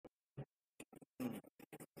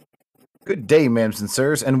Good day, ma'ams and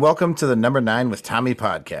sirs, and welcome to the Number 9 with Tommy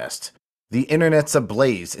podcast. The internet's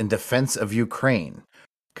ablaze in defense of Ukraine,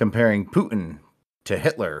 comparing Putin to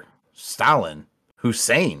Hitler, Stalin,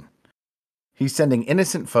 Hussein. He's sending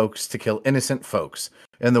innocent folks to kill innocent folks,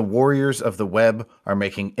 and the warriors of the web are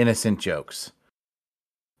making innocent jokes.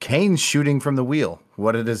 Kane's shooting from the wheel.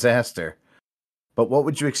 What a disaster. But what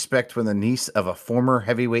would you expect when the niece of a former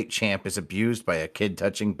heavyweight champ is abused by a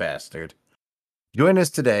kid-touching bastard? Join us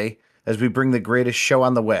today as we bring the greatest show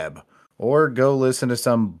on the web, or go listen to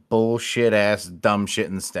some bullshit-ass dumb shit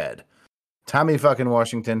instead. Tommy fucking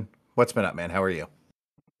Washington, what's been up, man? How are you?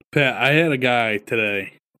 Pat, I had a guy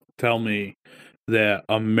today tell me that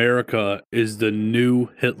America is the new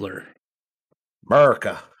Hitler.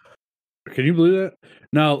 America. Can you believe that?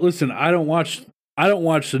 Now, listen, I don't watch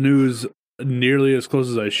the news nearly as close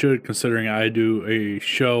as I should, considering I do a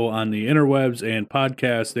show on the interwebs and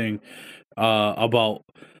podcasting about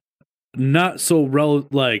not so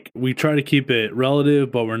like we try to keep it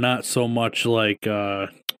relative, but we're not so much like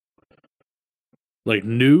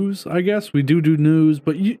news. I guess we do news,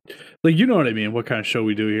 but you know what I mean. What kind of show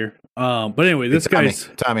we do here? But anyway, this guy's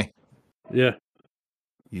Tommy. Yeah,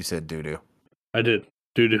 you said doo-doo. I did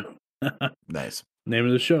doo-doo. Nice name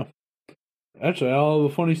of the show. Actually, I'll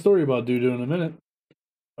have a funny story about doo-doo in a minute.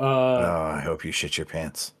 I hope you shit your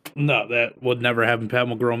pants. No, that would never happen. Pat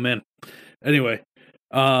will grow men. Anyway,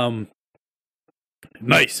 nice.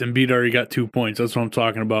 Embiid already got 2 points. That's what I'm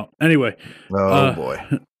talking about. Anyway. Oh, boy.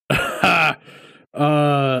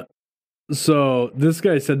 So this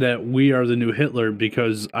guy said that we are the new Hitler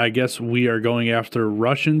because I guess we are going after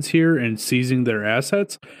Russians here and seizing their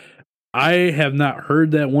assets. I have not heard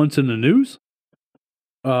that once in the news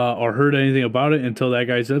or heard anything about it until that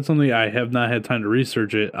guy said something. I have not had time to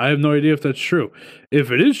research it. I have no idea if that's true. If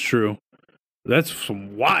it is true, that's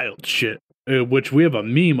some wild shit, which we have a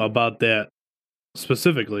meme about that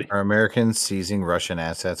specifically. Are Americans seizing Russian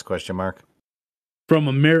assets, question mark? From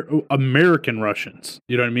American Russians.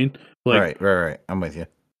 You know what I mean? Like, right. I'm with you.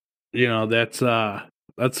 You know, that's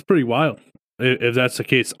pretty wild. If that's the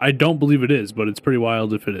case. I don't believe it is, but it's pretty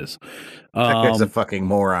wild if it is. That guy's a fucking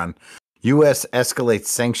moron. U.S. escalates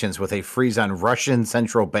sanctions with a freeze on Russian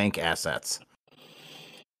central bank assets.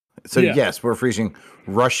 So, yes, we're freezing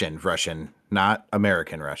Russian, not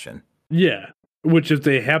American Russian. Yeah, which if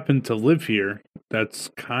they happen to live here,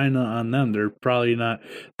 that's kind of on them. They're probably not.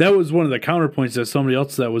 That was one of the counterpoints that somebody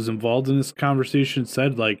else that was involved in this conversation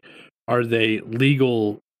said, like, are they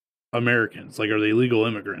legal Americans? Like, are they legal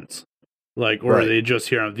immigrants? Like, or are they just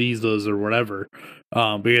here on visas or whatever?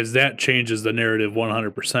 Because that changes the narrative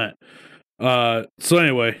 100%. So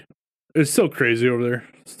anyway, it's still crazy over there.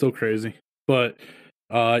 It's still crazy. But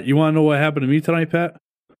you want to know what happened to me tonight, Pat?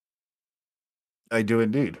 I do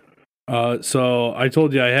indeed. So I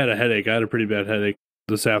told you I had a headache. I had a pretty bad headache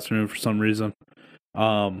this afternoon for some reason.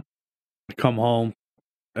 I come home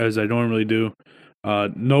as I normally do.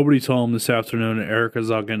 Nobody's home this afternoon.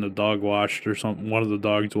 Erica's out getting the dog washed or something. One of the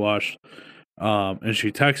dogs washed. And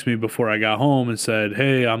she texted me before I got home and said,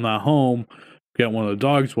 "Hey, I'm not home. Get one of the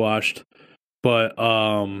dogs washed." But,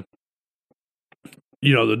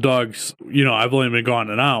 you know, the dogs, you know, I've only been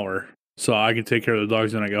gone an hour, so I can take care of the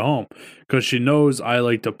dogs when I get home. Because she knows I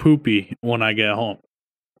like to poopy when I get home.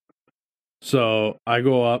 So I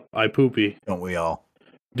go up, I poopy. Don't we all?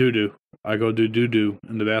 Doo-doo. I go do doo-doo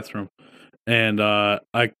in the bathroom. And I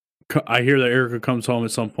hear that Erica comes home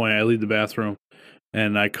at some point. I leave the bathroom,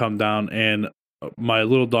 and I come down, and my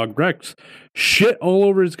little dog Rex shit all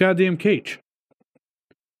over his goddamn cage.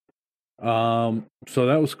 So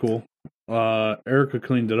that was cool. Erica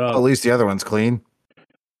cleaned it up. At least the other one's clean.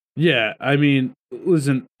 Yeah, I mean,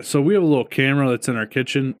 listen, so we have a little camera that's in our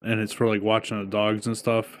kitchen, and it's for, like, watching the dogs and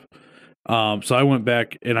stuff. So I went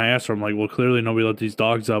back, and I asked her, I'm like, well, clearly nobody let these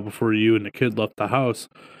dogs out before you and the kid left the house.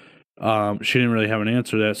 She didn't really have an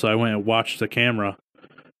answer to that, so I went and watched the camera.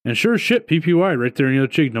 And sure as shit, PPY right there in the other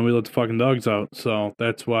cheek, nobody let the fucking dogs out. So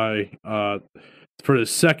that's why, for the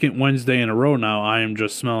second Wednesday in a row now, I am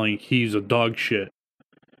just smelling heaves of dog shit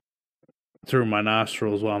through my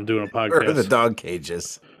nostrils while I'm doing a podcast. Where are the dog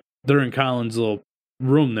cages? They're in Colin's little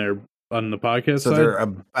room there on the podcast So side. they're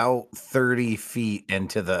about 30 feet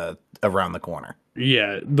around the corner.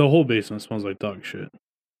 Yeah, the whole basement smells like dog shit.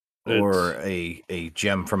 Or a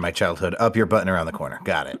gem from my childhood up your butt and around the corner.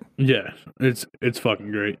 Got it. Yeah, it's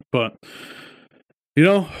fucking great. But, you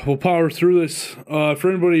know, we'll power through this. For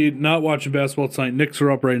anybody not watching basketball tonight, Knicks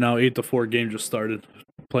are up right now. 8-4 game just started.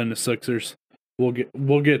 Playing the Sixers.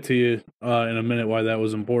 We'll get to you in a minute why that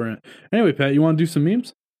was important. Anyway, Pat, you want to do some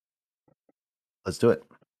memes? Let's do it.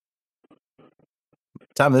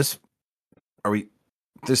 Tom, are we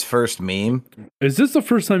this first meme. Is this the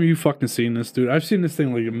first time you fucking seen this, dude? I've seen this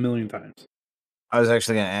thing like a million times. I was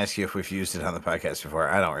actually going to ask you if we've used it on the podcast before.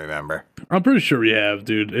 I don't remember. I'm pretty sure we have,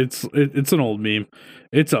 dude. It's an old meme.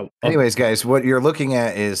 It's a Anyways, guys, what you're looking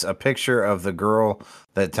at is a picture of the girl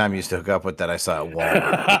that Tom used to hook up with that I saw at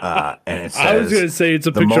Walmart. And it says, I was gonna say it's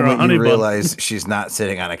a the picture of moment Honey you Bun. realize she's not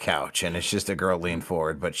sitting on a couch, and it's just a girl leaned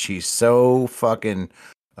forward, but she's so fucking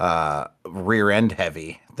rear end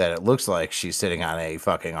heavy that it looks like she's sitting on a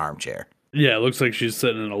fucking armchair. Yeah, it looks like she's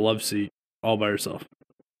sitting in a love seat all by herself.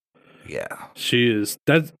 Yeah. She is.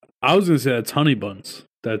 I was gonna say that's Honey Buns.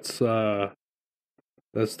 That's the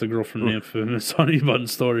girl from the infamous Honey Bun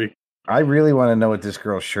story. I really want to know what this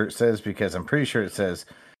girl's shirt says because I'm pretty sure it says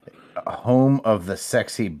home of the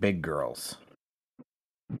sexy big girls.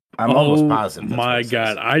 I'm almost positive. That's My what it God.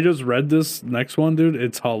 says. I just read this next one, dude.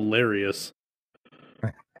 It's hilarious.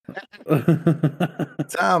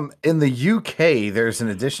 Tom, in the UK, there's an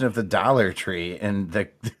edition of the Dollar Tree, and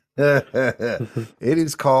it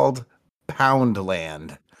is called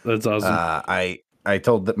Poundland. That's awesome. I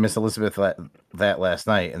told Miss Elizabeth that last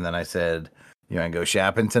night, and then I said, "You want to go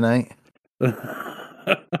shopping tonight?"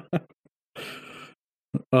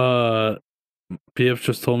 PF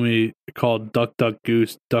just told me called Duck Duck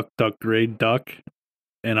Goose Duck Duck Gray Duck,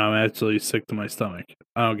 and I'm actually sick to my stomach.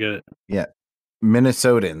 I don't get it. Yeah,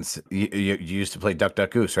 Minnesotans, you used to play Duck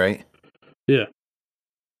Duck Goose, right? Yeah.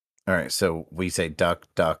 All right, so we say duck,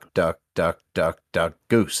 duck, duck, duck, duck, duck,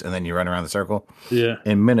 goose, and then you run around the circle. Yeah.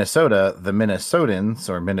 In Minnesota, the Minnesotans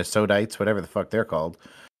or Minnesotites, whatever the fuck they're called,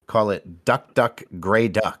 call it duck, duck, gray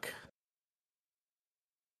duck.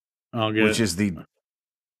 I don't get it.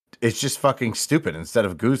 It's just fucking stupid. Instead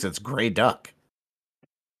of goose, it's gray duck.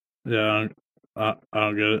 Yeah, I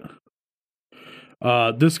don't get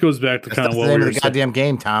it. This goes back to That's kind of the what name we of were the goddamn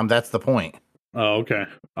game, Tom. That's the point. Oh, okay.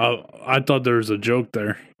 I thought there was a joke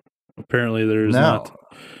there. Apparently there's not.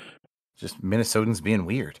 Just Minnesotans being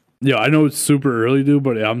weird. Yeah, I know it's super early, dude,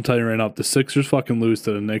 but I'm telling you right now, if the Sixers fucking lose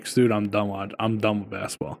to the Knicks, dude, I'm done with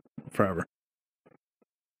basketball forever.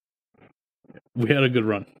 We had a good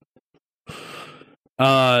run.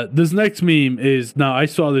 This next meme is, now I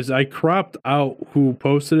saw this, I cropped out who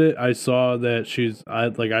posted it. I saw that I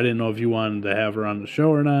didn't know if you wanted to have her on the show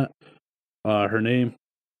or not. Her name.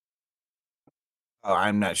 Oh,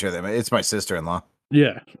 I'm not sure that it's my sister-in-law.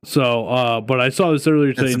 Yeah. So, but I saw this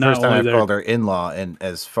earlier today. It's the first time I've called her in-law, and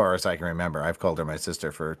as far as I can remember, I've called her my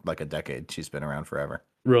sister for like a decade. She's been around forever.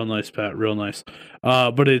 Real nice, Pat. Real nice.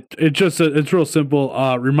 But it's real simple.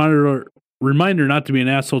 Reminder not to be an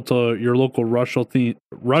asshole to your local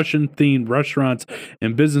Russian-themed restaurants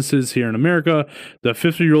and businesses here in America. The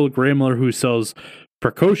 50-year-old grandmother who sells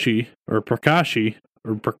Prakashi,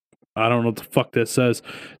 I don't know what the fuck that says,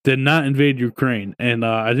 did not invade Ukraine. And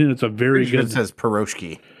I think it's a very good... It says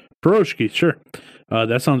Piroshki. Piroshki, sure.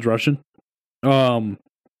 That sounds Russian. That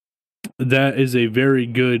is a very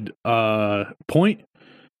good point,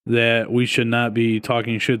 that we should not be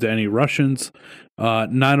talking shit to any Russians.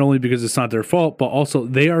 Not only because it's not their fault, but also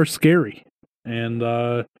they are scary. And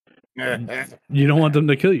you don't want them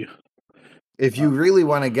to kill you. If you really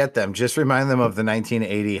want to get them, just remind them of the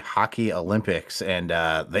 1980 Hockey Olympics, and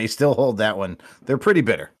they still hold that one. They're pretty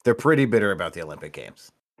bitter. They're pretty bitter about the Olympic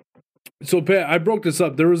Games. So, Pat, I broke this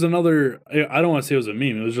up. There was another, I don't want to say it was a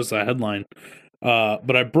meme. It was just a headline.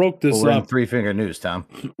 But I broke this we're up. In Three Finger News, Tom.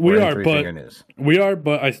 We are,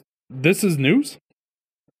 but this is news?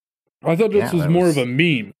 I thought this was more of a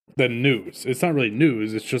meme than news. It's not really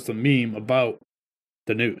news. It's just a meme about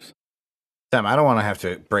the news. Tom, I don't want to have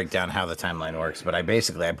to break down how the timeline works, but I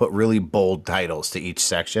put really bold titles to each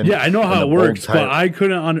section. Yeah, I know how it works, but I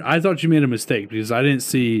couldn't. I thought you made a mistake because I didn't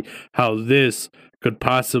see how this could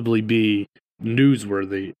possibly be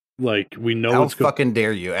newsworthy. Like, we know how fucking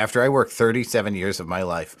dare you? After I worked 37 years of my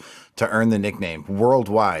life to earn the nickname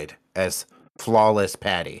worldwide as Flawless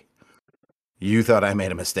Patty, you thought I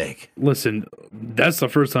made a mistake. Listen, that's the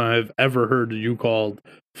first time I've ever heard you called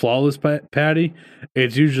Flawless Patty.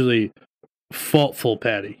 It's usually faultful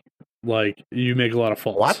Patty. Like, you make a lot of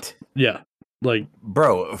faults. What? Yeah. Like,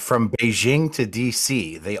 bro, from Beijing to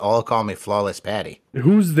DC, they all call me Flawless Patty.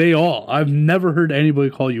 Who's they all? I've never heard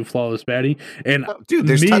anybody call you Flawless Patty. And dude,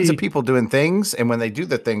 there's tons of people doing things, and when they do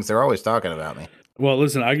the things, they're always talking about me. Well,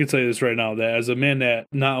 listen, I can tell you this right now, that as a man that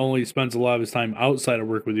not only spends a lot of his time outside of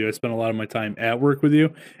work with you, I spend a lot of my time at work with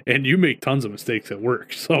you, and you make tons of mistakes at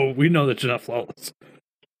work. So we know that you're not flawless.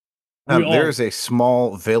 There's a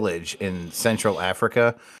small village in Central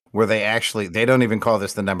Africa where they don't even call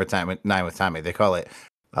this the number 9 with Tommy. They call it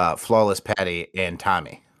Flawless Patty and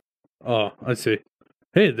Tommy. Oh, I see.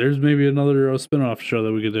 Hey, there's maybe another spin-off show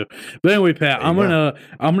that we could do. But anyway, Pat, I'm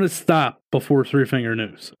gonna stop before Three Finger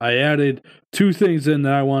News. I added 2 things in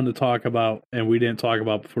that I wanted to talk about, and we didn't talk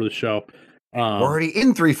about before the show. We're already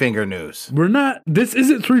in Three Finger News. We're not. This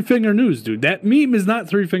isn't Three Finger News, dude. That meme is not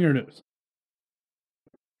Three Finger News.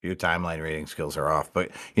 Your timeline reading skills are off, but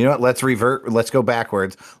you know what? Let's revert. Let's go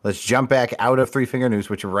backwards. Let's jump back out of Three Finger News,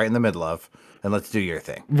 which we're right in the middle of, and let's do your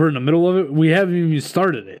thing. We're in the middle of it. We haven't even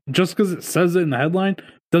started it. Just because it says it in the headline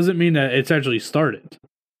doesn't mean that it's actually started.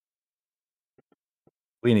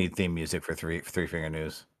 We need theme music for Three Finger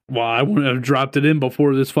News. Well, I wouldn't have dropped it in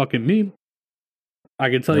before this fucking meme. I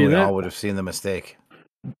can tell you that. We all would have seen the mistake.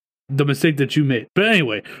 The mistake that you made. But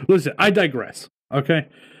anyway, listen, I digress. Okay?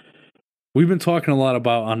 We've been talking a lot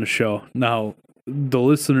about on the show. Now, the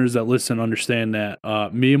listeners that listen understand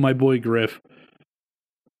that me and my boy Griff,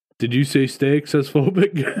 did you say stay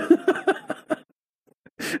accessphobic?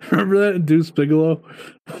 Remember that in Deuce Bigelow?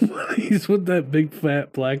 He's with that big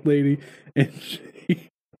fat black lady, and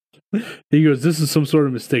he goes, "This is some sort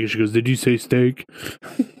of mistake." And she goes, "Did you say steak?"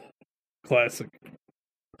 Classic.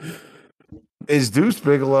 Is Deuce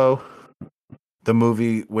Bigelow the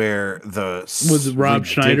movie where was Rob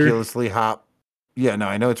Schneider ridiculously hot? Yeah, no,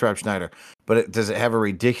 I know it's Rob Schneider, but does it have a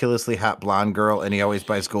ridiculously hot blonde girl, and he always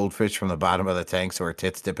buys goldfish from the bottom of the tank so her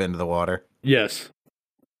tits dip into the water? Yes.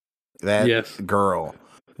 That girl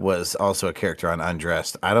was also a character on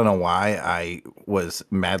Undressed. I don't know why I was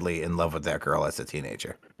madly in love with that girl as a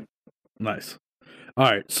teenager. Nice. All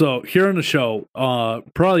right, so here on the show,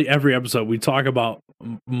 probably every episode we talk about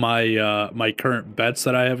my current bets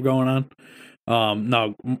that I have going on.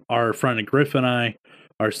 Now, our friend Griff and I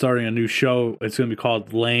are starting a new show. It's going to be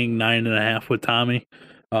called Laying 9.5 with Tommy.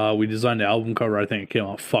 We designed the album cover. I think it came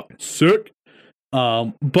out fucking sick.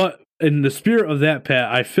 But in the spirit of that, Pat,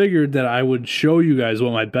 I figured that I would show you guys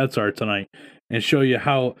what my bets are tonight and show you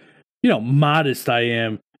how, modest I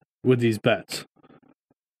am with these bets.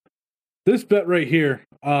 This bet right here,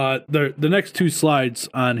 the next 2 slides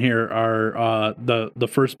on here are the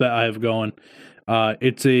first bet I have going.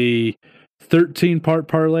 It's a 13-part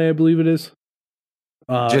parlay, I believe it is.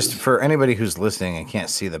 Just for anybody who's listening and can't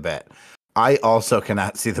see the bet, I also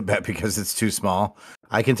cannot see the bet because it's too small.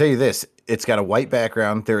 I can tell you this. It's got a white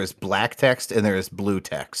background. There is black text and there is blue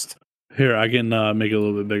text. Here, I can make it a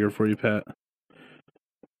little bit bigger for you, Pat.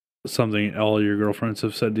 Something all your girlfriends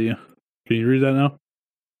have said to you. Can you read that now?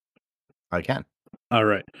 I can. All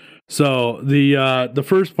right. So the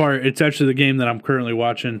first part, it's actually the game that I'm currently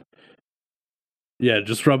watching. Yeah,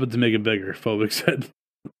 just rub it to make it bigger, Phobic said.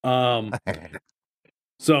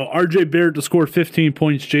 So RJ Barrett to score 15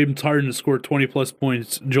 points, James Harden to score 20 plus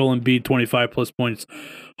points, Joel Embiid 25 plus points,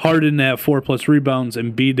 Harden to have 4 plus rebounds,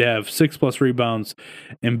 Embiid to have 6 plus rebounds,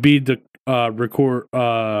 Embiid to record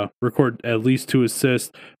at least 2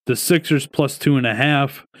 assists, the Sixers plus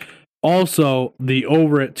 2.5. Also, the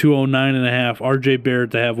over at 209.5, RJ Barrett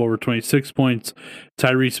to have over 26 points,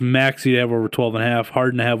 Tyrese Maxey to have over 12.5,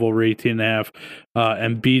 Harden to have over 18.5,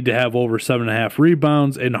 Embiid to have over 7.5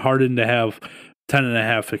 rebounds, and Harden to have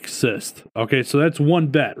 10.5 assists. Okay, so that's one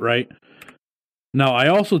bet, right? Now, I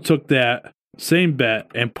also took that same bet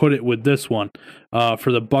and put it with this one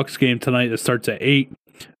for the Bucks game tonight that starts at 8.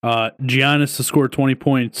 Giannis to score 20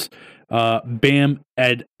 points, Bam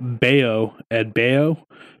Adebayo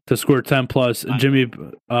to score 10 plus, Jimmy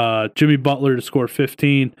Butler to score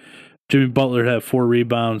 15, Jimmy Butler to have 4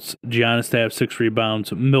 rebounds, Giannis to have 6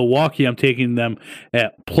 rebounds. Milwaukee, I'm taking them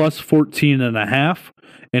at plus 14.5,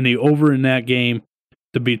 and the over in that game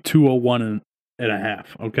to be 201.5.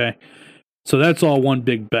 Okay, so that's all one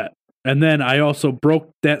big bet. And then I also broke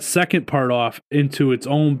that second part off into its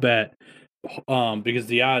own bet because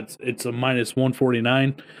the odds, it's a minus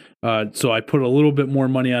 149. So I put a little bit more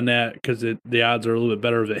money on that because the odds are a little bit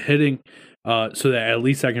better of it hitting, so that at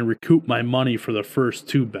least I can recoup my money for the first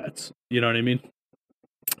 2 bets. You know what I mean?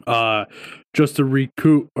 Just to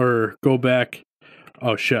recoup or go back.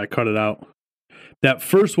 Oh shit, I cut it out. That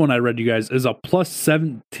first one I read you guys is a plus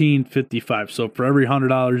 1755. So for every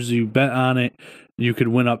 $100 you bet on it, you could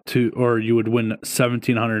win up to, or you would win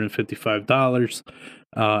 $1,755.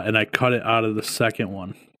 And I cut it out of the second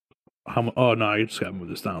one. Oh no, I just gotta move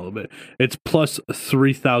this down a little bit. It's plus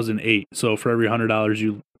 3,008. So for every $100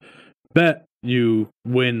 you bet, you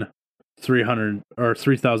win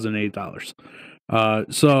 $3,008.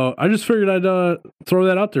 So I just figured I'd throw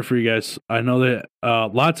that out there for you guys. I know that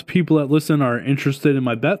lots of people that listen are interested in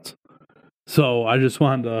my bets, so I just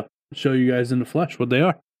wanted to show you guys in the flesh what they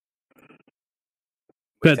are.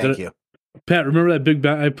 Pat, thank you. Pat, remember that big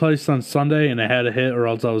bet I placed on Sunday and I had a hit or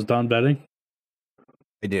else I was done betting?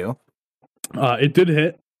 I do. It did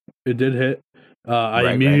hit. It did hit.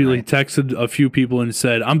 I immediately texted a few people and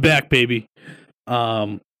said, "I'm back, baby."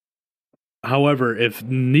 However, if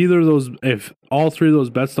all three of those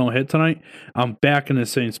bets don't hit tonight, I'm back in the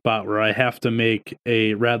same spot where I have to make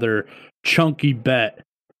a rather chunky bet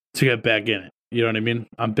to get back in it. You know what I mean?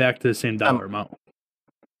 I'm back to the same dollar amount.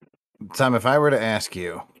 Tom, if I were to ask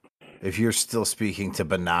you if you're still speaking to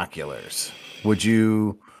binoculars, would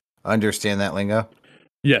you understand that lingo?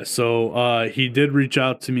 Yes. So he did reach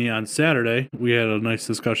out to me on Saturday. We had a nice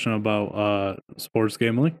discussion about sports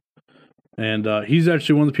gambling. And he's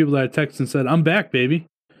actually one of the people that I texted and said, "I'm back, baby."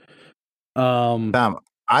 Tom,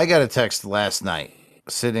 I got a text last night,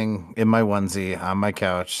 sitting in my onesie on my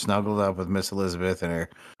couch, snuggled up with Miss Elizabeth and her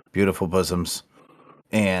beautiful bosoms,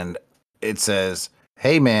 and it says,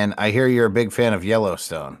 "Hey, man, I hear you're a big fan of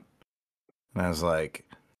Yellowstone." And I was like,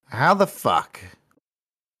 "How the fuck?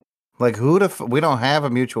 Like, we don't have a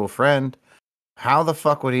mutual friend. How the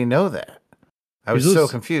fuck would he know that?" I was so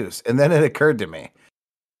confused, and then it occurred to me.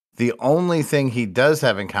 The only thing he does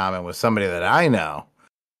have in common with somebody that I know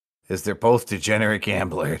is they're both degenerate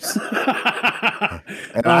gamblers.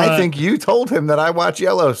 And I think you told him that I watch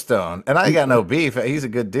Yellowstone, and I got no beef. He's a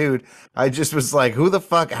good dude. I just was like, who the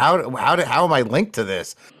fuck? How am I linked to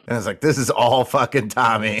this? And I was like, this is all fucking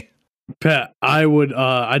Tommy. Pat, I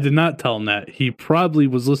did not tell him that. He probably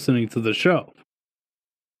was listening to the show.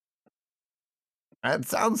 It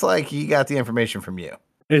sounds like he got the information from you.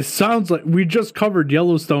 It sounds like we just covered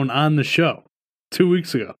Yellowstone on the show 2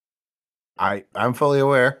 weeks ago. I'm fully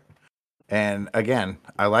aware. And again,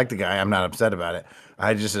 I like the guy. I'm not upset about it.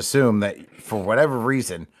 I just assume that for whatever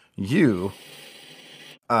reason, you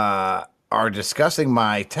are discussing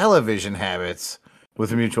my television habits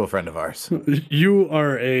with a mutual friend of ours. You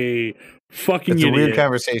are a fucking It's idiot. a weird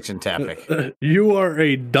conversation topic. You are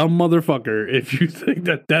a dumb motherfucker if you think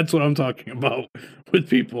that that's what I'm talking about with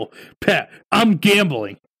people. Pat, I'm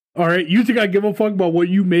gambling. All right, you think I give a fuck about what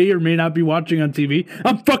you may or may not be watching on TV?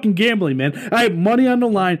 I'm fucking gambling, man. I have money on the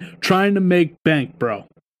line trying to make bank, bro.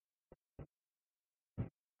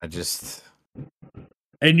 And you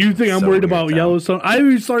think I'm worried about Yellowstone? I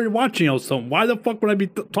already started watching Yellowstone. Why the fuck would I be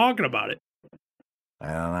talking about it?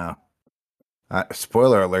 I don't know.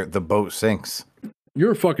 Spoiler alert, the boat sinks.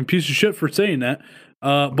 You're a fucking piece of shit for saying that.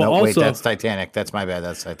 But no, also, wait, that's Titanic. That's my bad.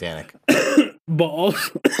 That's Titanic. But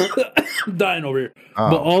also, I'm dying over here. Oh.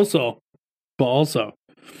 But also,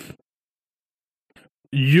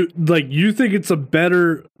 you think it's a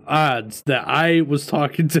better odds that I was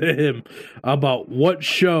talking to him about what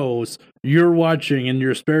shows you're watching in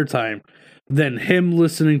your spare time than him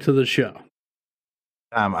listening to the show.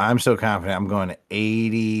 I'm so confident. I'm going to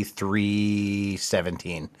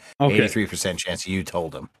 83-17. Okay. 83% chance you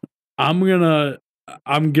told him. I'm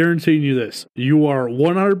guaranteeing you this. You are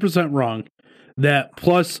 100% wrong. That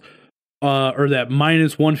plus or that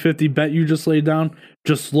minus 150 bet you just laid down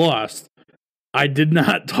just lost. I did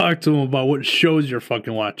not talk to him about what shows you're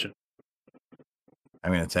fucking watching.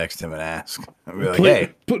 I'm going to text him and ask. I'll be like, hey,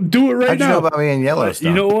 do it right now. How'd you know about me in Yellowstone?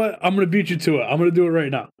 You know what? I'm going to beat you to it. I'm going to do it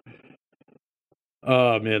right now.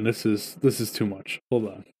 Oh man, this is too much. Hold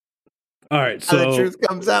on. All right, so the truth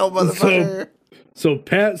comes out, motherfucker. So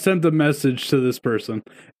Pat sent a message to this person.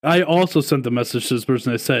 I also sent a message to this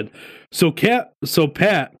person that said, So Pat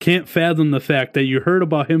can't fathom the fact that you heard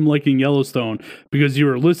about him liking Yellowstone because you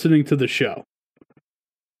were listening to the show.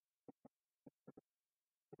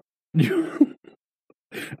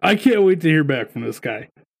 I can't wait to hear back from this guy.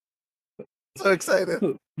 So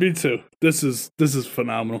excited. Me too. This is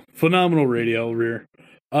phenomenal. Phenomenal radio over here.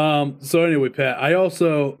 So anyway, Pat, I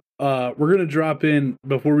also we're gonna drop in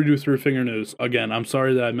before we do Through Finger News. Again, I'm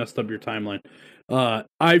sorry that I messed up your timeline.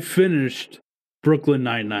 I finished Brooklyn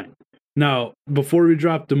Nine-Nine. Now, before we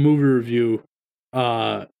drop the movie review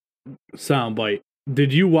soundbite,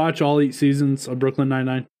 did you watch all 8 seasons of Brooklyn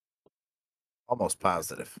Nine-Nine? Almost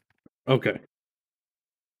positive. Okay.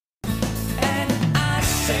 And I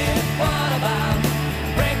said, what about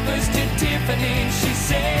breakfast at Tiffany's? She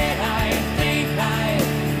said, I think I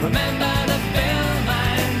remember the film,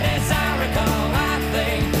 and as I recall, I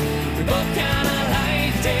think we both kind of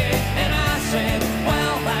liked it. And I said,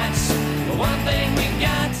 well, that's the one thing we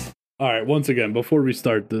got. All right, once again, before we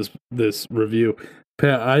start this review,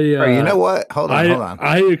 Pat, you know what? Hold on.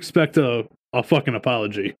 I expect a fucking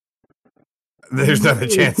apology. There's not a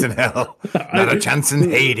chance in hell. Not a chance in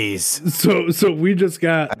Hades. So we just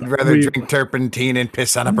got... I'd rather drink turpentine and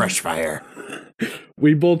piss on a brush fire.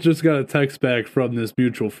 We both just got a text back from this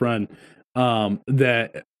mutual friend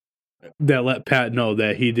that let Pat know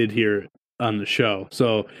that he did hear it on the show.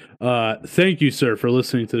 So thank you, sir, for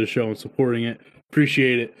listening to the show and supporting it.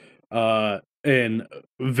 Appreciate it. and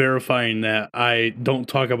verifying that I don't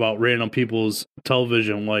talk about random people's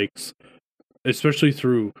television likes, especially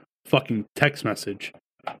through fucking text message.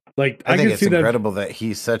 Like I think can it's see that. incredible that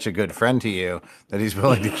he's such a good friend to you that he's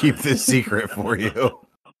willing to keep this secret for you.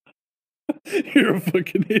 You're a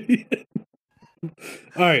fucking idiot.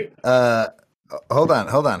 All right. Hold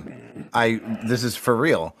on. This is for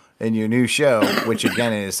real in your new show, which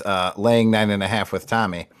again is Laying 9.5 with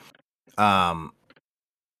Tommy.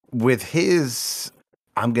 With his,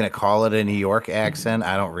 I'm gonna call it a New York accent.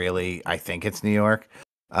 I think it's New York.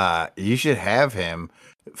 You should have him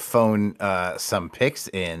phone some pics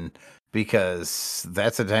in, because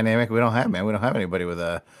that's a dynamic we don't have, man. We don't have anybody with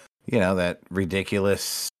a, that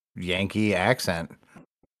ridiculous Yankee accent.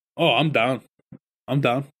 Oh, I'm down. I'm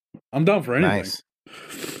down for anything. Nice.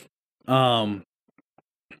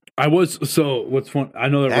 What's fun? I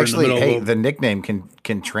know that Actually, we're in the middle of the nickname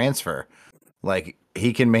can transfer. Like,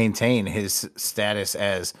 he can maintain his status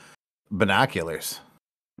as Binoculars.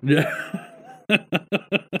 Yeah.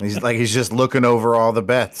 He's just looking over all the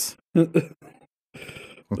bets. Getting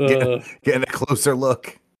a closer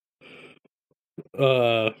look.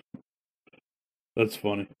 That's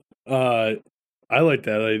funny. I like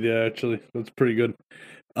that idea, actually. That's pretty good.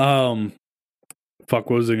 Fuck,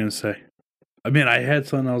 what was I gonna say? I mean, I had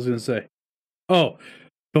something I was gonna say. Oh,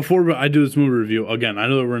 before I do this movie review, again, I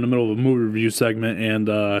know that we're in the middle of a movie review segment, and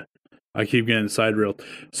I keep getting side railed.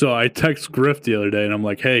 So I text Griff the other day, and I'm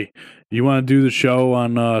like, hey, you want to do the show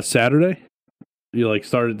on Saturday? You like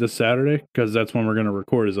started this Saturday? Because that's when we're going to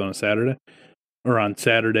record, is on a Saturday. Or on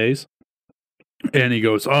Saturdays. And he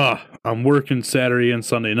goes, I'm working Saturday and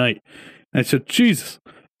Sunday night. And I said, Jesus,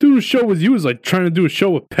 doing a show with you is like trying to do a show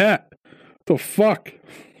with Pat. What the fuck?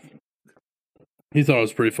 He thought it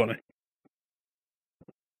was pretty funny.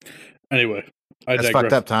 Anyway, That's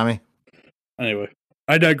fucked up, Tommy. Anyway,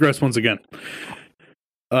 I digress once again.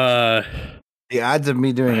 The odds of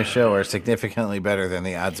me doing a show are significantly better than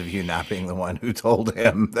the odds of you not being the one who told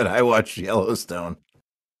him that I watched Yellowstone.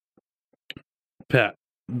 Pat,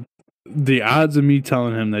 the odds of me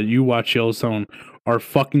telling him that you watch Yellowstone are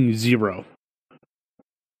fucking zero.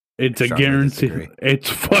 It's a guarantee. Disagree. It's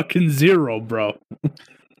fucking zero, bro.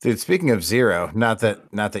 Dude, speaking of zero, not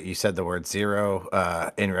that you said the word zero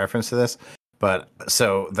in reference to this, but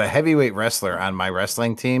so the heavyweight wrestler on my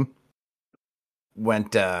wrestling team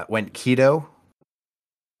went keto.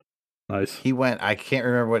 Nice. He went, I can't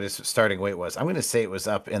remember what his starting weight was. I'm going to say it was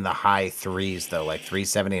up in the high threes, though, like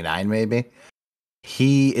 379 maybe.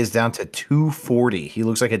 He is down to 240. He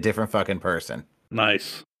looks like a different fucking person.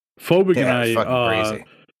 Nice. Phobic Yeah, fucking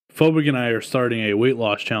crazy. and I are starting a weight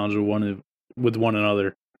loss challenge with one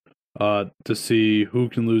another to see who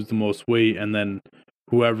can lose the most weight, and then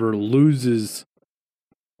whoever doesn't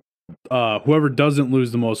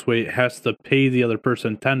lose the most weight has to pay the other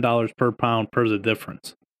person $10 per pound per the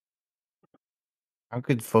difference. How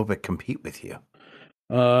could Phobic compete with you?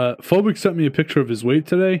 Phobic sent me a picture of his weight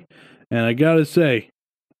today, and I gotta say,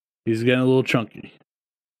 he's getting a little chunky.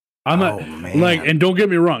 I'm not like, and don't get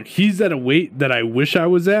me wrong, he's at a weight that I wish I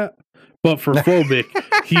was at, but for Phobic,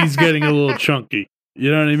 he's getting a little chunky. You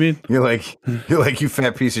know what I mean? You're like, you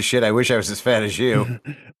fat piece of shit. I wish I was as fat as you.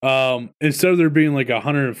 Instead of there being like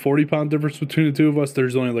 140 pound difference between the two of us,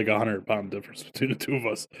 there's only like 100 pound difference between the two of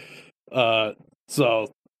us. So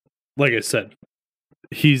like I said,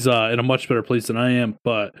 he's in a much better place than I am,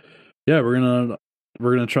 but yeah, we're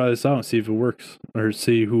gonna try this out and see if it works, or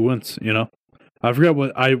see who wins, you know? I forgot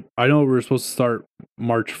what I know we were supposed to start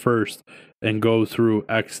March 1st and go through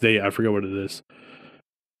X date. I forget what it is.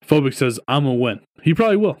 Phobic says I'm gonna win. He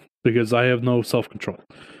probably will, because I have no self-control.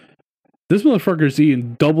 This motherfucker's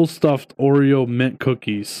eating double stuffed Oreo mint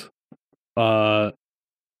cookies. As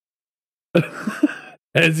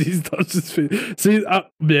he stuffs his face. See,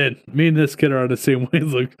 man, me and this kid are on the same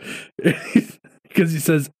wavelength. Because he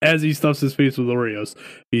says, as he stuffs his face with Oreos,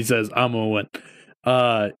 he says, I'm gonna win.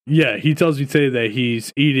 Yeah, he tells me today that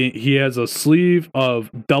he has a sleeve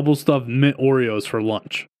of double stuffed mint Oreos for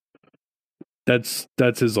lunch. That's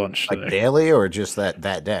his lunch today. Like daily, or just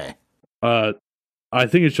that day? I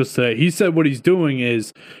think it's just that he said what he's doing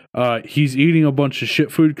is he's eating a bunch of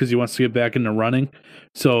shit food because he wants to get back into running.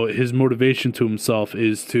 So his motivation to himself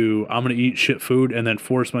is I'm going to eat shit food and then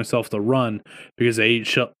force myself to run because I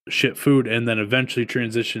ate shit food, and then eventually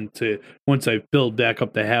transition to, once I build back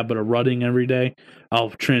up the habit of running every day, I'll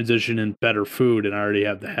transition in better food, and I already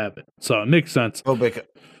have the habit. So it makes sense. Phobic,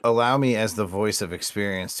 allow me as the voice of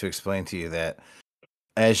experience to explain to you that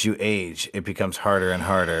as you age, it becomes harder and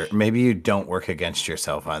harder. Maybe you don't work against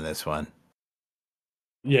yourself on this one.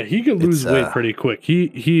 Yeah, he could lose weight pretty quick.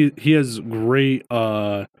 He has great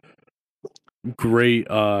great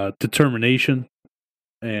determination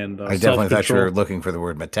and I definitely thought you self-control. were looking for the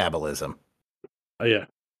word metabolism. Yeah.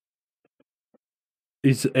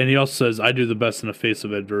 And he also says, I do the best in the face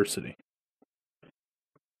of adversity.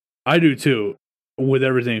 I do too, with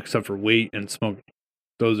everything except for weight and smoking.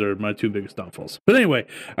 Those are my two biggest downfalls. But anyway,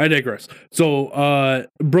 I digress. So,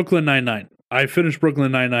 Brooklyn Nine-Nine. I finished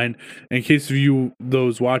Brooklyn Nine-Nine. In case of you,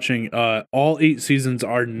 those watching, all 8 seasons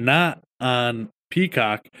are not on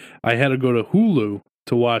Peacock. I had to go to Hulu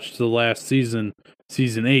to watch the last season,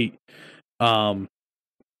 season 8. And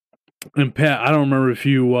Pat, I don't remember if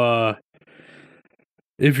you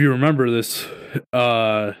remember this,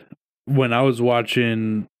 when I was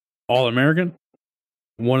watching All American,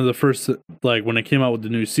 one of the first, like when it came out with the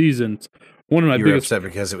new seasons, one of my You were biggest upset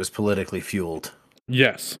because it was politically fueled.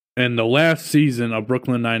 yes, and the last season of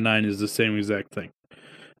Brooklyn Nine-Nine is the same exact thing.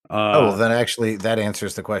 Well, then actually that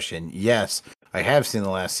answers the question. Yes, I have seen the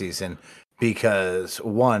last season because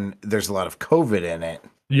 1, there's a lot of COVID in it,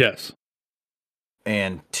 Yes,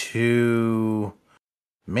 and 2,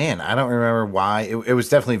 man, I don't remember why. It was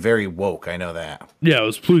definitely very woke. I know that. yeah, it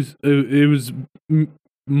was police. It was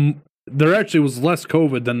there actually was less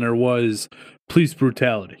COVID than there was police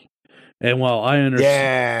brutality, and while I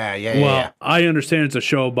understand, Yeah. I understand it's a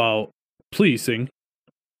show about policing,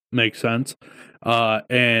 makes sense.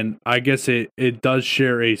 And I guess it does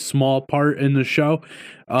share a small part in the show.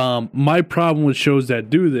 My problem with shows that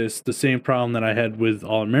do this, the same problem that I had with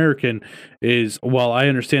All American, is while I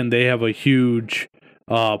understand they have a huge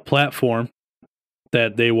platform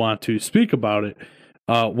that they want to speak about it,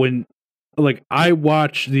 when like I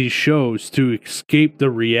watch these shows to escape the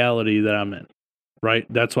reality that I'm in. Right,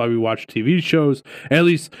 that's why we watch TV shows. At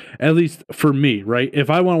least for me, right.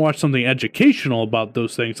 If I want to watch something educational about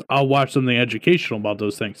those things, I'll watch something educational about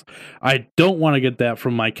those things. I don't want to get that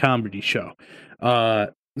from my comedy show.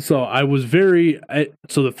 So I was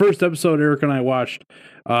so the first episode Eric and I watched,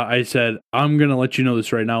 I said, I'm gonna let you know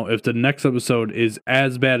this right now. If the next episode is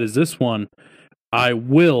as bad as this one, I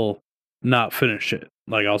will not finish it.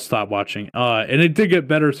 Like I'll stop watching. And it did get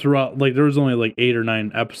better throughout. Like there was only like 8 or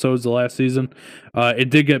 9 episodes the last season. It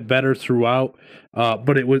did get better throughout.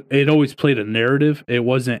 But it always played a narrative. It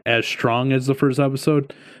wasn't as strong as the first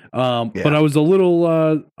episode. But I was a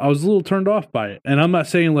little turned off by it. And I'm not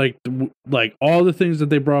saying like all the things that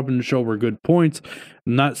they brought up in the show were good points.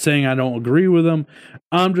 I'm not saying I don't agree with them.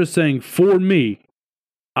 I'm just saying for me,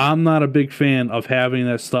 I'm not a big fan of having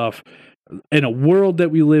that stuff in a world that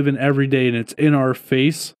we live in every day and it's in our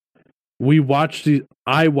face. I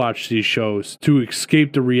watch these shows to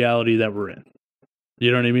escape the reality that we're in.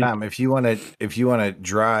 You know what I mean? Tom, if you want to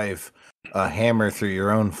drive a hammer through your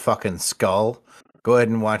own fucking skull, go ahead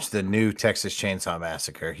and watch the new Texas Chainsaw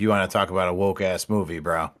Massacre. You want to talk about a woke ass movie,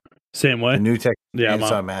 bro? Same way. The new Texas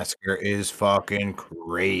Chainsaw Massacre is fucking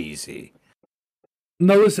crazy.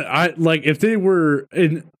 No, listen, I like if they were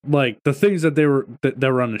in like the things that were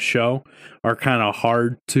on the show are kind of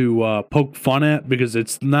hard to poke fun at because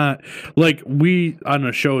it's not like we on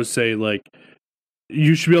the show say like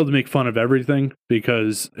you should be able to make fun of everything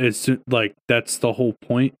because it's like that's the whole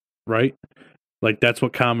point, right? Like that's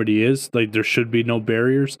what comedy is. Like there should be no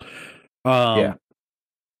barriers. Yeah.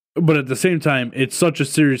 But at the same time, it's such a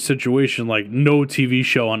serious situation. Like no TV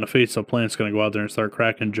show on the face of the planet's going to go out there and start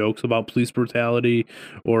cracking jokes about police brutality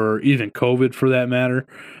or even COVID for that matter.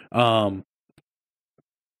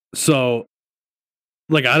 So,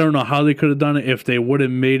 like, I don't know how they could have done it. If they would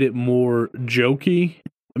have made it more jokey,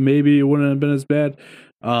 maybe it wouldn't have been as bad.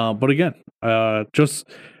 But again, I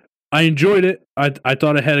enjoyed it. I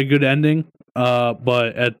thought it had a good ending.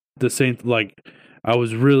 But at the same, like, I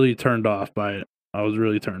was really turned off by it. I was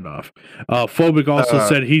really turned off. Phobic also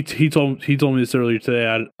said he told me this earlier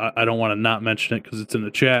today. I don't want to not mention it because it's in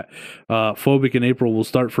the chat. Phobic in April will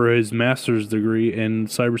start for his master's degree in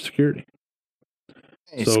cybersecurity.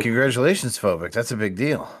 Hey, so congratulations, Phobic. That's a big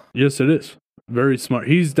deal. Yes, it is. Very smart.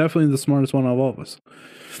 He's definitely the smartest one of all of us.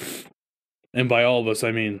 And by all of us,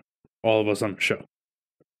 I mean all of us on the show.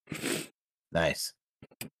 Nice.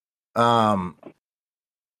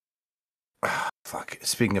 Fuck.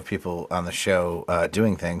 Speaking of people on the show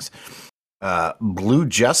doing things, Blue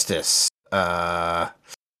Justice. I'm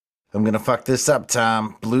gonna fuck this up,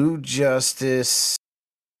 Tom. Blue Justice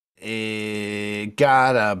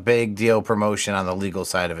got a big deal promotion on the legal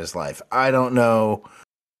side of his life. I don't know.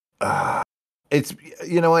 It's,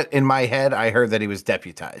 you know what? In my head, I heard that he was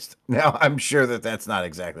deputized. Now I'm sure that that's not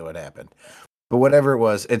exactly what happened, but whatever it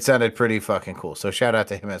was, it sounded pretty fucking cool. So shout out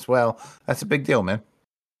to him as well. That's a big deal, man.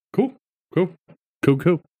 Cool. All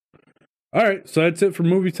right, so that's it for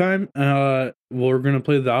movie time. We're gonna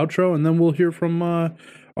play the outro, and then we'll hear from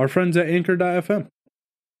our our friends at Anchor.fm.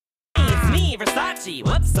 It's me, Versace.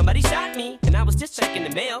 Whoops, somebody shot me. And I was just checking the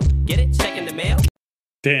mail. Get it? Checking the mail.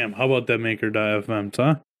 Damn, how about that Anchor.fm,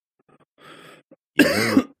 huh?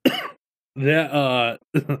 Yeah. That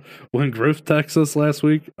when Griff texted us last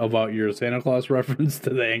week about your Santa Claus reference to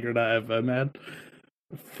the Anchor.fm ad,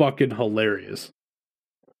 fucking hilarious.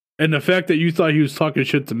 And the fact that you thought he was talking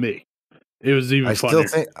shit to me, it was even I funnier.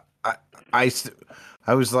 still think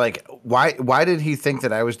I was like, why did he think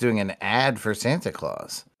that I was doing an ad for Santa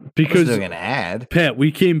Claus? I was Because doing an ad. Pat,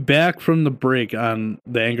 we came back from the break on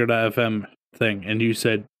the Anchor.fm thing, and you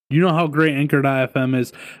said, you know how great Anchor.fm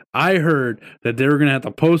is? I heard that they were going to have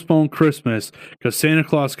to postpone Christmas because Santa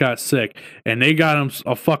Claus got sick, and they got him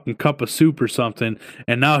a fucking cup of soup or something,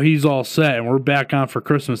 and now he's all set, and we're back on for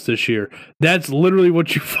Christmas this year. That's literally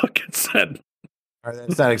what you fucking said. Or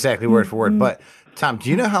that's not exactly word for word, but Tom, do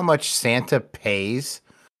you know how much Santa pays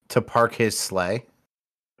to park his sleigh?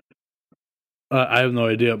 I have no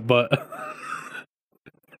idea, but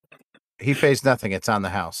He pays nothing. It's on the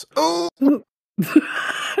house. Oh,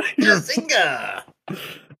 Yazinga!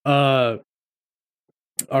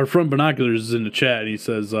 Our friend Binoculars is in the chat, and he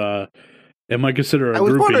says, "Am I considered a I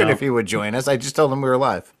was groupie wondering now?" if he would join us. I just told him we were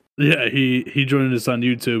live. Yeah, he joined us on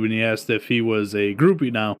YouTube, and he asked if he was a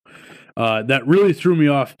groupie now. That really threw me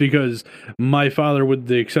off because my father, with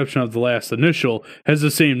the exception of the last initial, has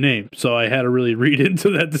the same name. So I had to really read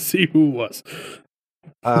into that to see who it was.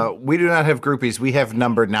 We do not have groupies. We have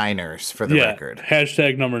number niners for the record.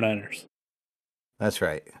 Hashtag number niners. That's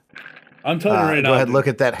right. I'm telling you right now. Go ahead, look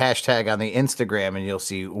at that hashtag on the Instagram, and you'll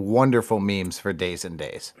see wonderful memes for days and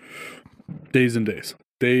days. Days and days.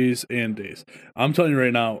 Days and days. I'm telling you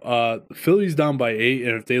right now, Philly's down by 8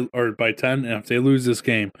 and if they or by 10, and if they lose this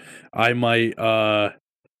game, I might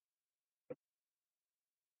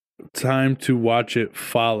time to watch It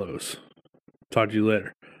Follows. Talk to you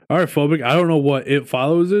later. All right, Phobic. I don't know what It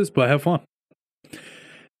Follows is, but have fun.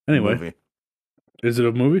 Anyway, Movie. is it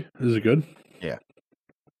a movie? Is it good? Yeah.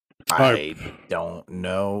 All I right. don't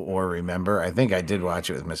know or remember. I think I did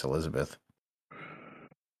watch it with Miss Elizabeth.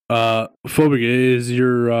 Phobic is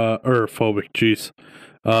your or Phobic, jeez.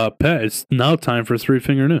 Pat, it's now time for Three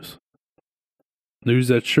Finger News. News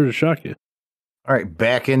that's sure to shock you. All right,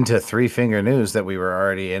 back into Three Finger News that we were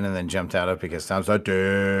already in and then jumped out of because Tom's a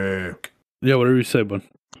dick. Yeah, whatever you say, bud.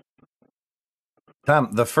 Tom,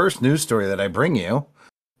 the first news story that I bring you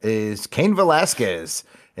is Cain Velasquez,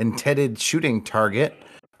 intended shooting target,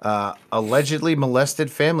 allegedly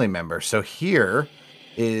molested family member. So here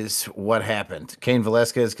is what happened. Cain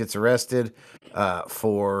Velasquez gets arrested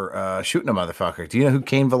for shooting a motherfucker. Do you know who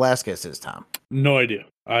Cain Velasquez is, Tom? No idea.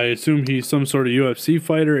 I assume he's some sort of UFC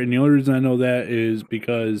fighter, and the only reason I know that is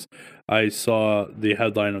because I saw the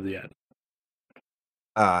headline of the ad.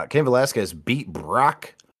 Cain Velasquez beat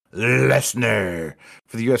Brock Lesnar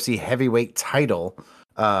for the UFC heavyweight title.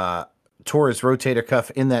 Tore his rotator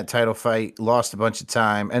cuff in that title fight, lost a bunch of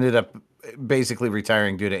time, ended up basically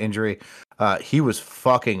retiring due to injury. He was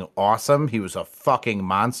fucking awesome. He was a fucking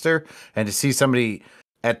monster. And to see somebody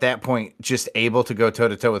at that point just able to go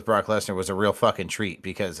toe-to-toe with Brock Lesnar was a real fucking treat,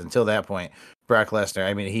 because until that point, Brock Lesnar,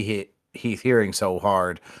 I mean, he hit Heath Herring so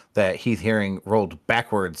hard that Heath Herring rolled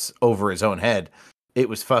backwards over his own head. It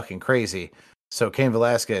was fucking crazy. So Cain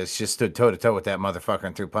Velasquez just stood toe-to-toe with that motherfucker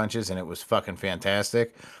and threw punches, and it was fucking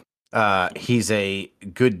fantastic. He's a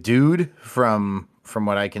good dude from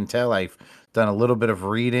what I can tell. I've done a little bit of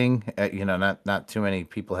reading. Not too many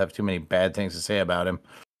people have too many bad things to say about him.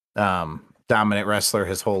 Dominant wrestler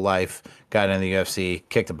his whole life, got in the UFC,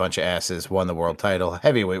 kicked a bunch of asses, won the world title,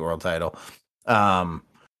 heavyweight world title.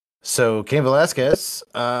 So Cain Velasquez,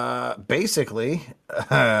 basically,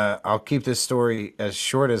 I'll keep this story as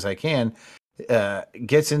short as I can,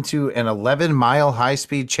 gets into an 11-mile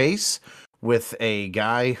high-speed chase with a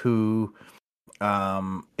guy who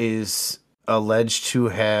is alleged to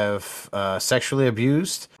have sexually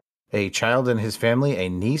abused a child in his family, a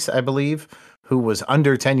niece, I believe, who was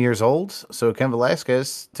under 10 years old. So Cain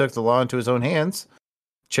Velasquez took the law into his own hands,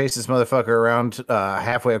 chased this motherfucker around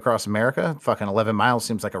halfway across America. Fucking 11 miles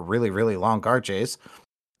seems like a really, really long car chase.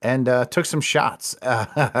 And took some shots.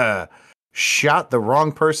 Shot the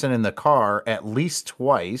wrong person in the car at least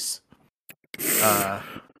twice.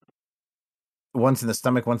 Once in the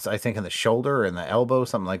stomach, once I think in the shoulder or in the elbow,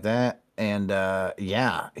 something like that. And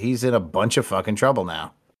yeah, he's in a bunch of fucking trouble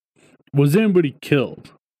now. Was anybody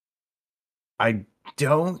killed? I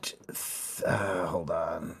don't. Hold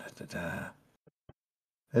on.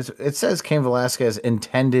 It says Cain Velasquez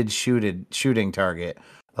intended shooting target,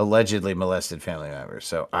 allegedly molested family members.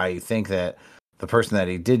 So I think that the person that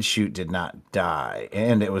he did shoot did not die,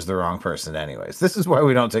 and it was the wrong person anyways. This is why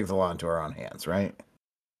we don't take the law into our own hands, right?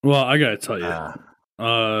 Well, I gotta tell you,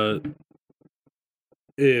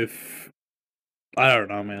 if I don't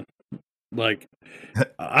know, man, like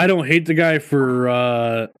I don't hate the guy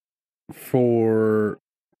for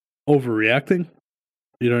overreacting.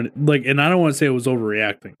 You know, like, and I don't want to say it was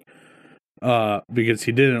overreacting, because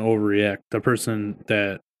he didn't overreact. The person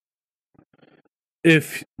that,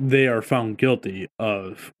 if they are found guilty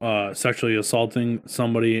of sexually assaulting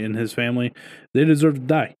somebody in his family, they deserve to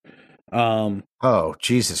die. Oh,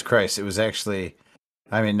 Jesus Christ. It was actually,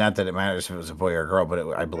 I mean, not that it matters if it was a boy or a girl, but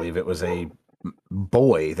I believe it was a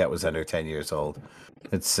boy that was under 10 years old.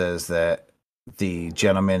 It says that the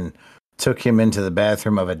gentleman took him into the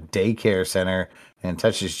bathroom of a daycare center and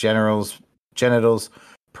touched his genitals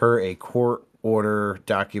per a court order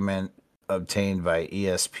document obtained by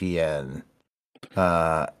ESPN.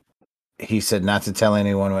 He said not to tell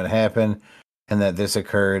anyone what happened and that this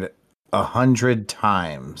occurred 100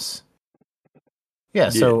 times. Yeah,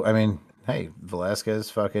 so, I mean, hey, Velasquez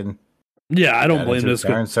fucking... Yeah, I don't blame this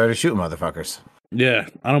guy. And started shooting motherfuckers. Yeah,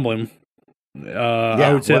 I don't blame him.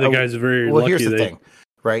 I would say the guy's very lucky. Here's the thing,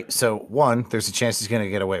 right? So, 1, there's a chance he's going to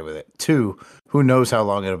get away with it. 2, who knows how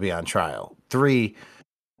long it'll be on trial. 3,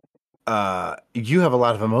 you have a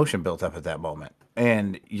lot of emotion built up at that moment.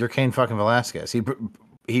 And you're Cain fucking Velasquez.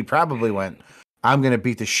 He probably went, I'm going to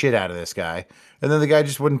beat the shit out of this guy. And then the guy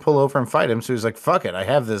just wouldn't pull over and fight him. So he's like, fuck it. I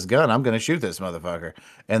have this gun. I'm going to shoot this motherfucker.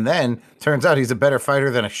 And then turns out he's a better fighter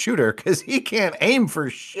than a shooter because he can't aim for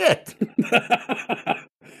shit.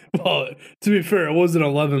 Well, to be fair, it was an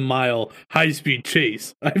 11-mile high-speed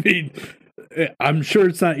chase. I mean, I'm sure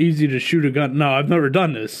it's not easy to shoot a gun. No, I've never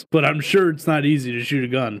done this, but I'm sure it's not easy to shoot a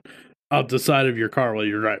gun out the side of your car while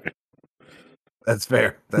you're driving. That's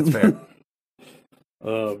fair. That's fair.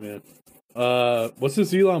 Oh, man. What's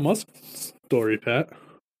this Elon Musk story, Pat?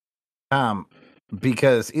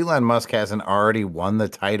 Because Elon Musk hasn't already won the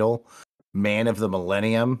title Man of the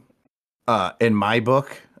Millennium in my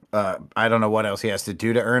book. I don't know what else he has to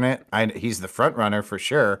do to earn it. He's the front runner for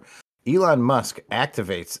sure. Elon Musk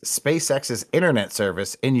activates SpaceX's internet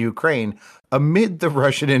service in Ukraine amid the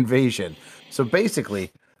Russian invasion. So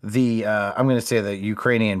basically, I'm going to say the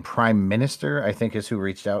Ukrainian prime minister, I think, is who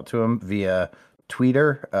reached out to him via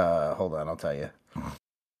Twitter. Hold on, I'll tell you.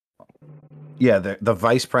 Yeah, the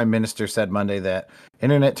vice prime minister said Monday that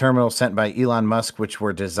internet terminals sent by Elon Musk, which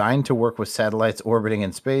were designed to work with satellites orbiting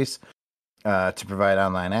in space to provide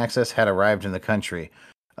online access, had arrived in the country.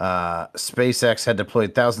 SpaceX had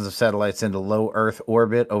deployed thousands of satellites into low Earth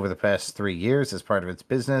orbit over the past 3 years as part of its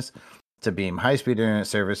business to beam high-speed internet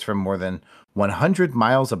service from more than 100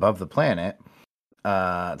 miles above the planet.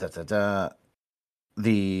 The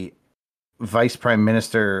vice prime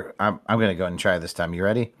minister, I'm going to go ahead and try this time. You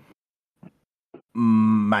ready?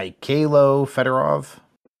 Mikhailo Fedorov.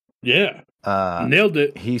 Yeah. Nailed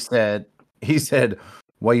it. He said,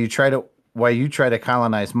 while you try to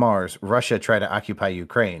colonize Mars, Russia try to occupy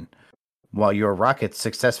Ukraine. While your rockets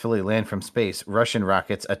successfully land from space, Russian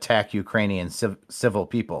rockets attack Ukrainian civil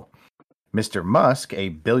people. Mr. Musk, a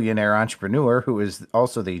billionaire entrepreneur who is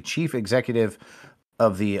also the chief executive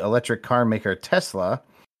of the electric car maker Tesla,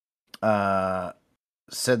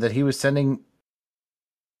 said that he was sending.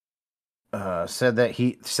 Said that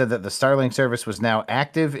the Starlink service was now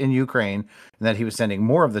active in Ukraine, and that he was sending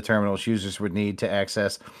more of the terminals users would need to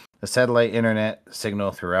access the satellite internet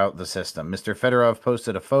signal throughout the system. Mr. Fedorov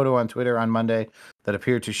posted a photo on Twitter on Monday that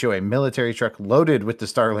appeared to show a military truck loaded with the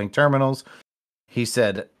Starlink terminals. He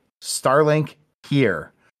said, "Starlink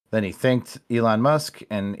here." Then he thanked Elon Musk,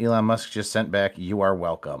 and Elon Musk just sent back, "You are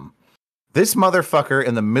welcome." This motherfucker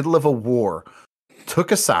in the middle of a war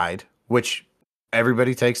took a side, which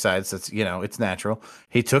everybody takes sides. That's, it's natural.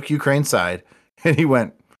 He took Ukraine's side and he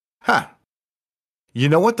went, you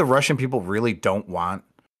know what the Russian people really don't want?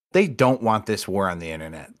 They don't want this war on the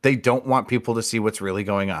internet. They don't want people to see what's really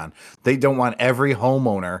going on. They don't want every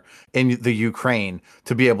homeowner in the Ukraine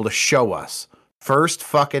to be able to show us first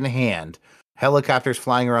fucking hand helicopters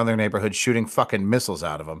flying around their neighborhood shooting fucking missiles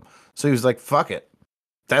out of them. So he was like, fuck it.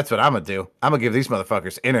 That's what I'm going to do. I'm going to give these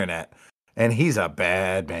motherfuckers internet. And he's a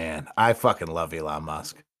bad man. I fucking love Elon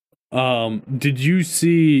Musk. Did you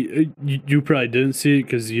see, you probably didn't see it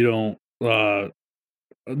because you don't, the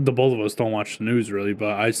both of us don't watch the news really,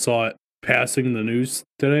 but I saw it passing the news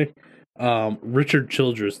today. Richard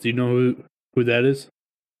Childress, do you know who that is?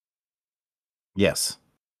 Yes.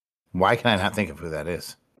 Why can I not think of who that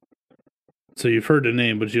is? So you've heard the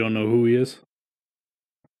name, but you don't know who he is?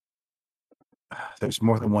 There's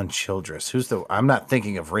more than one Childress. I'm not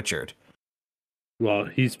thinking of Richard. Well,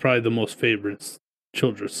 he's probably the most favorite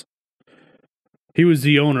Childress. He was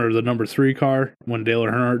the owner of the number 3 car when Dale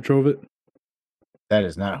Earnhardt drove it. That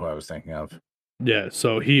is not who I was thinking of. Yeah,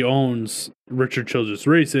 so he owns Richard Childress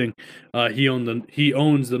Racing. He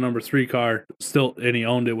owns the number 3 car still, and he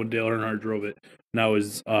owned it when Dale Earnhardt drove it. Now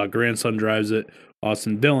his grandson drives it,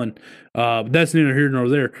 Austin Dillon. But that's neither here nor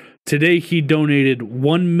there. Today he donated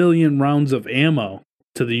 1 million rounds of ammo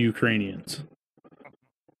to the Ukrainians.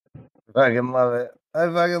 I fucking love it. I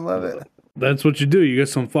fucking love it. That's what you do. You get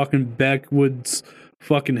some fucking backwoods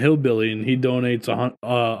fucking hillbilly, and he donates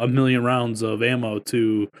a million rounds of ammo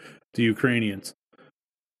to the Ukrainians.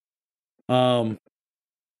 Yeah.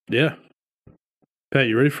 Pat,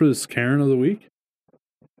 you ready for this Karen of the week?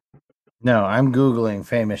 No, I'm Googling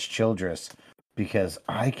famous Childress because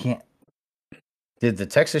I can't. Did the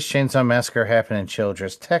Texas Chainsaw Massacre happen in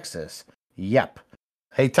Childress, Texas? Yep.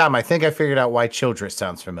 Hey, Tom, I think I figured out why Childress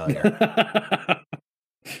sounds familiar.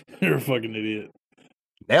 You're a fucking idiot.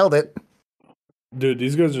 Nailed it. Dude,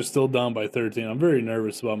 these guys are still down by 13. I'm very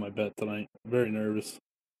nervous about my bet tonight. Very nervous.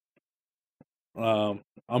 I'm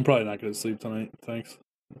probably not going to sleep tonight. Thanks.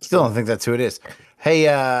 Still don't think that's who it is. Hey,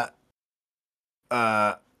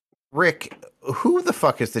 Rick, who the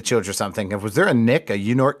fuck is the Childress I'm thinking of? Was there a Nick, a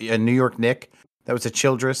New York Nick that was a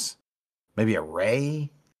Childress? Maybe a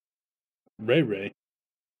Ray? Ray.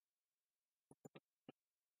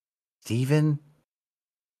 Steven?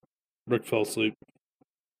 Rick fell asleep.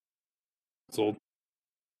 It's old.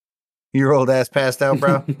 Your old ass passed out,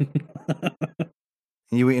 bro?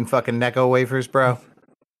 You eating fucking Necco wafers, bro?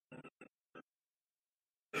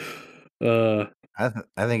 I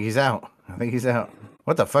think he's out.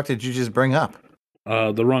 What the fuck did you just bring up?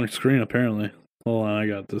 The wrong screen, apparently. Hold on, I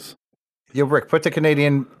got this. Yo, Rick, put the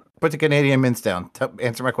Canadian mints down.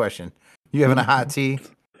 Answer my question. You having a hot tea?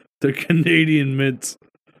 The Canadian mints.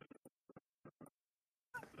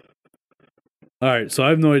 All right, so I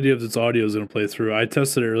have no idea if this audio is going to play through. I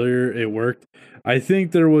tested it earlier. It worked. I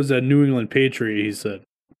think there was a New England Patriot, he said.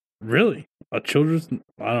 Really? A Childress?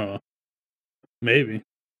 I don't know. Maybe.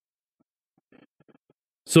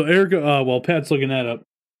 So, Erica, while Pat's looking that up,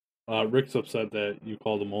 Rick's upset that you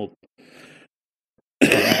called him old.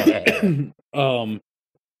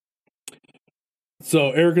 So,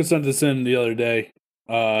 Erica sent this in the other day.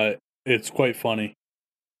 It's quite funny.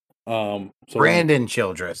 So Brandon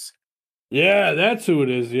Childress. Yeah, that's who it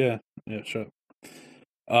is. Yeah, shut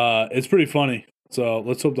up. It's pretty funny. So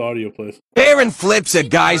let's hope the audio plays. Karen flips at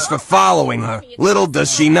guys for following her. Little does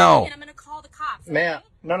she know. I'm gonna call the cops. Ma'am, okay?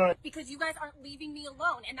 no. Because you guys aren't leaving me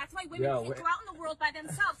alone, and that's why women can't go out in the world by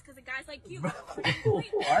themselves because of guys like you. What?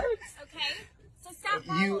 Okay, so stop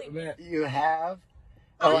following me. You have?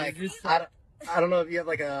 Oh, like I don't know if you have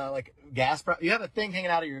like a gas. You have a thing hanging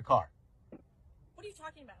out of your car. What are you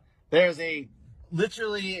talking about? There's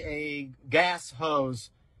literally a gas hose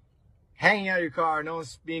hanging out of your car. No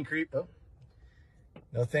one's being creeped. Oh,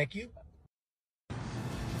 no, thank you.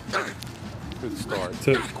 Good start.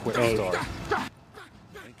 Quick start.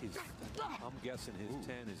 I'm guessing his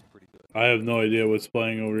 10 is pretty good. I have no idea what's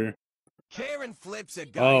playing over here. Karen flips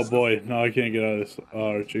at guys. Oh boy, no, I can't get out of this.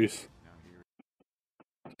 Oh jeez.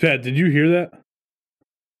 Pat, did you hear that?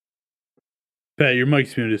 Pat, your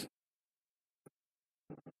mic's muted.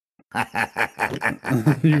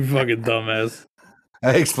 You fucking dumbass.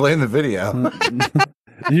 I explained the video.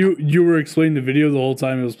 You were explaining the video the whole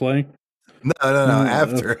time it was playing? No,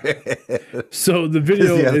 after. So the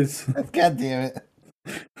video is God damn it.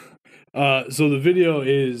 So the video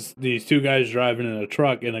is these two guys driving in a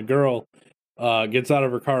truck, and a girl gets out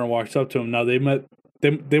of her car and walks up to him. Now they must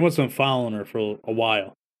have been following her for a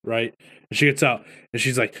while, right? And she gets out and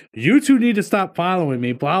she's like, "You two need to stop following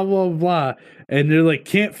me," blah blah blah. And they're like,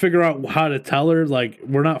 can't figure out how to tell her, like,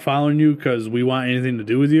 we're not following you because we want anything to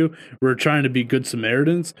do with you. We're trying to be good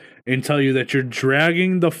Samaritans and tell you that you're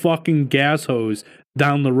dragging the fucking gas hose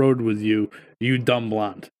down the road with you, you dumb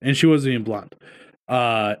blonde. And she wasn't even blonde.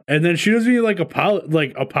 And then she doesn't even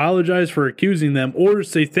apologize for accusing them or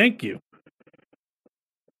say thank you.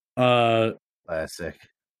 Classic.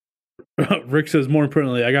 Rick says, more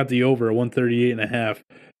importantly, I got the over at 138.5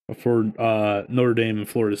 for Notre Dame and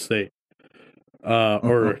Florida State.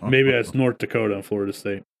 Or maybe that's North Dakota and Florida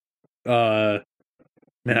State. Man,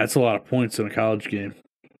 that's a lot of points in a college game.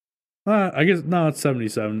 I guess, no, it's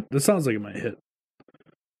 77. That sounds like it might hit.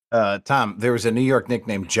 Tom, there was a New York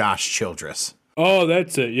nickname, Josh Childress. Oh,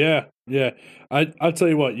 that's it. Yeah. I'll tell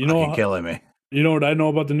you what. You know, killing me. You know what I know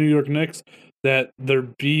about the New York Knicks? That they're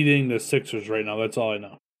beating the Sixers right now. That's all I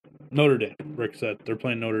know. Notre Dame. Rick said they're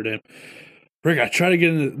playing Notre Dame. Rick, I tried to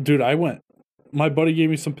get in. Dude, I went my buddy gave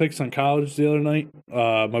me some picks on college the other night.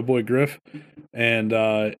 My boy Griff, and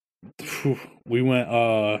we went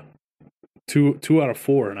 2 out of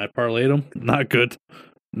 4, and I parlayed them. Not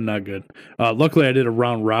good. Luckily, I did a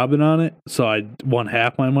round robin on it, so I won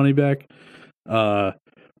half my money back. But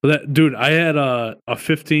that dude, I had a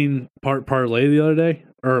 15-part parlay the other day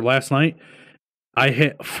or last night. I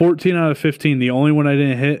hit 14 out of 15. The only one I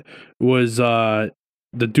didn't hit was the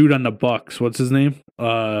dude on the Bucks. What's his name?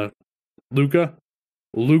 Luka.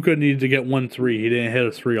 Luka needed to get 1-3. He didn't hit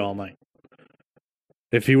a 3 all night.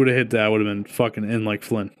 If he would have hit that, I would have been fucking in like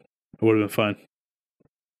Flynn. It would have been fine.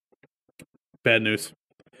 Bad news.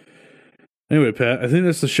 Anyway, Pat, I think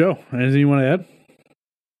that's the show. Anything you want to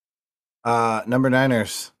add? Number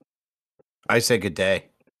Niners, I say good day.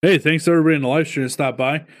 Hey, thanks to everybody in the live stream to stop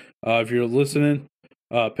by. If you're listening,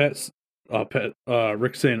 Rick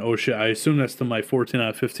saying, oh shit, I assume that's to my 14 out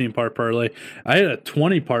of 15 part parlay. I had a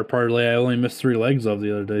 20-part parlay I only missed 3 legs of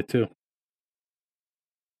the other day, too.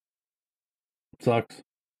 Sucks.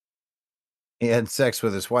 He had sex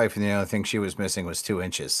with his wife, and the only thing she was missing was 2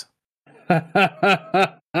 inches.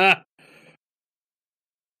 Pat,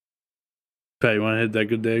 you want to hit that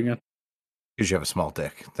good day again? Because you have a small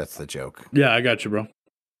dick. That's the joke. Yeah, I got you, bro.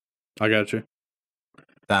 I got you.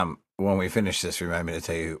 When we finish this, remind me to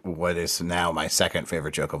tell you what is now my second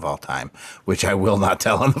favorite joke of all time, which I will not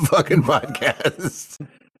tell on the fucking podcast.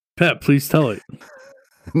 Pat, please tell it.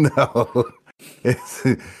 No.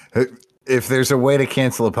 If there's a way to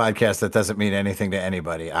cancel a podcast that doesn't mean anything to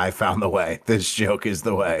anybody, I found the way. This joke is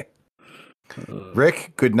the way.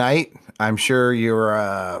 Rick, good night. I'm sure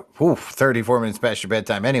you're 34 minutes past your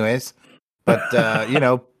bedtime anyways. But,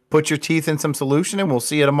 put your teeth in some solution and we'll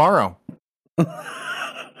see you tomorrow.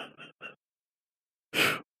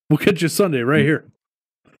 We'll catch you Sunday right here.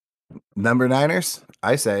 Number Niners,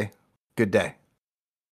 I say good day.